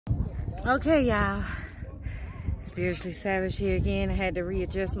Okay, y'all. Spiritually Savage here again. I had to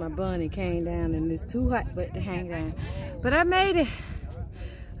readjust my bun. It came down and it's too hot but to hang down. But I made it.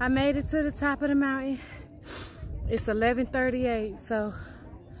 I made it to the top of the mountain. It's 11:38, so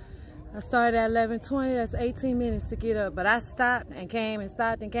I started at 11:20. That's 18 minutes to get up. But I stopped and came and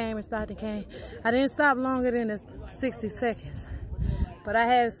stopped and came and stopped and came. I didn't stop longer than 60 seconds. But I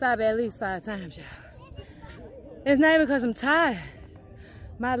had to stop at least 5 times, y'all. It's not even because I'm tired.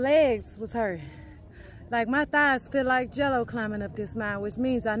 My legs was hurting. Like my thighs feel like jello climbing up this mountain, which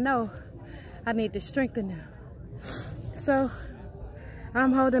means I know I need to strengthen them. So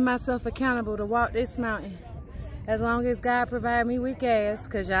I'm holding myself accountable to walk this mountain as long as God provide me with gas,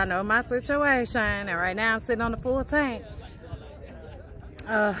 because y'all know my situation. And right now I'm sitting on the full tank.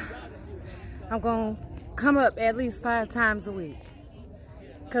 I'm going to come up at least 5 times a week.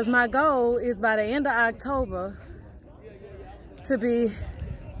 Because my goal is by the end of October to be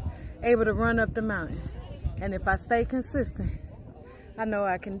able to run up the mountain. And if I stay consistent, I know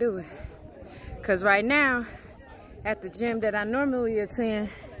I can do it. Because right now, at the gym that I normally attend,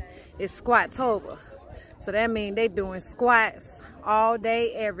 it's Squat-tober. So that means they doing squats all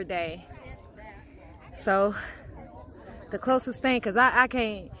day, every day. So the closest thing, because I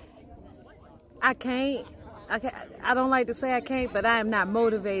don't like to say I can't, but I am not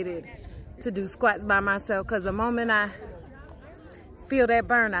motivated to do squats by myself, because the moment I feel that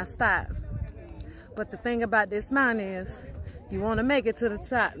burn, I stop. But the thing about this mountain is, you want to make it to the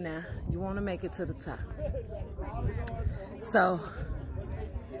top now. You want to make it to the top. So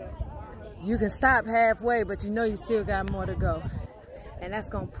you can stop halfway, but you know you still got more to go. And that's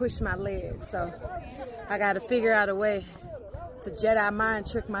going to push my legs. So I got to figure out a way to Jedi mind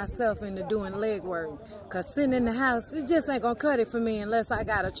trick myself into doing leg work. Because sitting in the house, it just ain't going to cut it for me unless I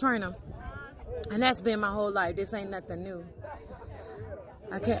got a trainer. And that's been my whole life. This ain't nothing new.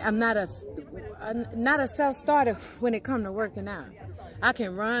 I'm not a self-starter when it comes to working out. I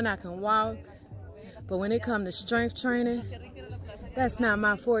can run, I can walk, but when it comes to strength training, that's not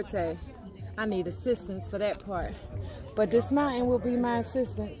my forte. I need assistance for that part. But this mountain will be my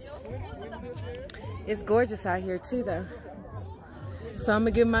assistance. It's gorgeous out here too, though. So I'm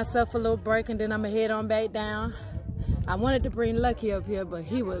gonna give myself a little break and then I'm gonna head on back down. I wanted to bring Lucky up here, but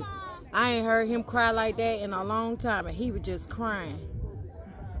I ain't heard him cry like that in a long time, and he was just crying.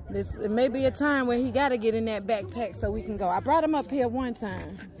 It may be a time where he got to get in that backpack so we can go. I brought him up here one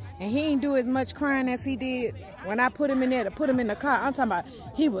time, and he didn't do as much crying as he did when I put him in there to put him in the car. I'm talking about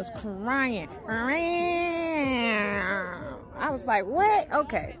he was crying. I was like, what?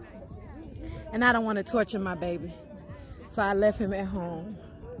 Okay. And I don't want to torture my baby, so I left him at home.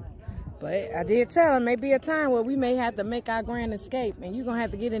 But I did tell him maybe a time where we may have to make our grand escape, and you're going to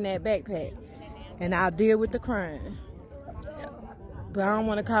have to get in that backpack, and I'll deal with the crying. But I don't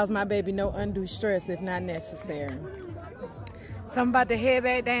want to cause my baby no undue stress if not necessary. So I'm about to head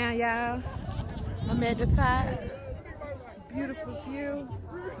back down, y'all. I'm at the top. Beautiful view.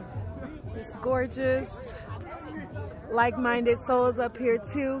 It's gorgeous. Like-minded souls up here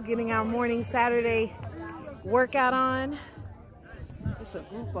too, getting our morning Saturday workout on. It's a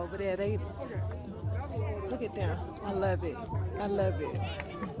group over there. Look at them. I love it. I love it.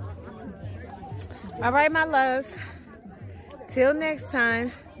 All right, my loves. Till next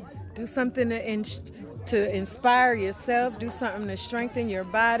time, do something to inspire yourself. Do something to strengthen your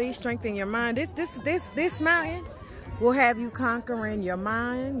body, strengthen your mind. This mountain will have you conquering your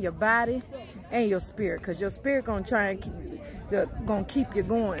mind, your body, and your spirit. Because your spirit gonna try and keep you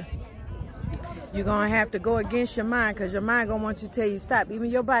going. You're gonna have to go against your mind, because your mind gonna want you to tell you stop. Even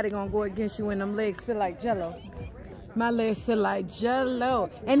your body gonna go against you when them legs feel like jello. My legs feel like jello,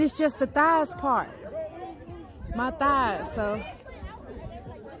 and it's just the thighs part. My thighs. So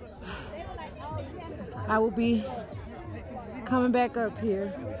I will be coming back up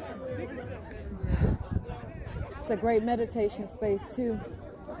here. It's a great meditation space too.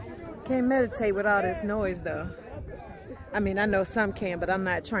 Can't meditate with all this noise though. I mean, I know some can, but I'm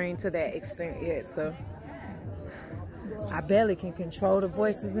not trained to that extent yet, so I barely can control the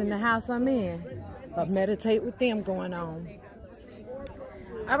voices in the house I'm in, but meditate with them going on.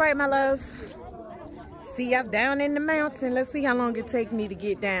 All right, my loves. See, I'm down in the mountain. Let's see how long it takes me to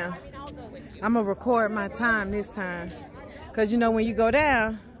get down. I'm going to record my time this time. Because, you know, when you go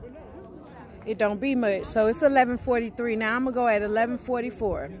down, it don't be much. So it's 11:43. Now I'm going to go at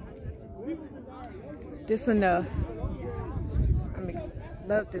 11:44. This enough.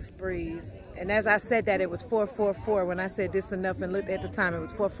 Love this breeze. And as I said that, it was 4:44 when I said this enough and looked at the time. It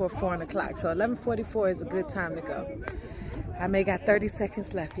was 4:44 on the clock. So 11:44 is a good time to go. I may got 30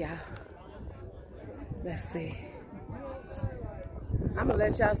 seconds left, y'all. Let's see. I'm gonna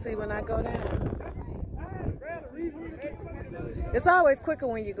let y'all see when I go down. It's always quicker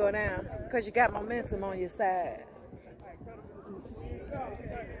when you go down because you got momentum on your side.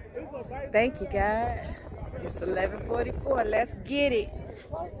 Thank you, God. It's 11:44. Let's get it.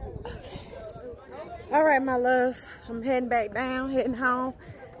 All right, my loves. I'm heading back down, heading home.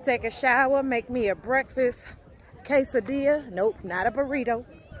 Take a shower, make me a breakfast quesadilla. Nope, not a burrito.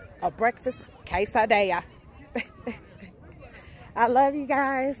 A breakfast quesadilla. I love you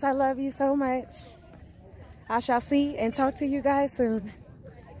guys. I love you so much. I shall see and talk to you guys soon.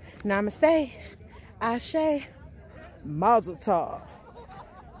 Namaste. Ashe. Mazel tov.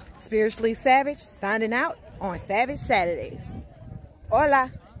 Spiritually Savage signing out on Savage Saturdays.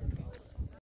 Hola.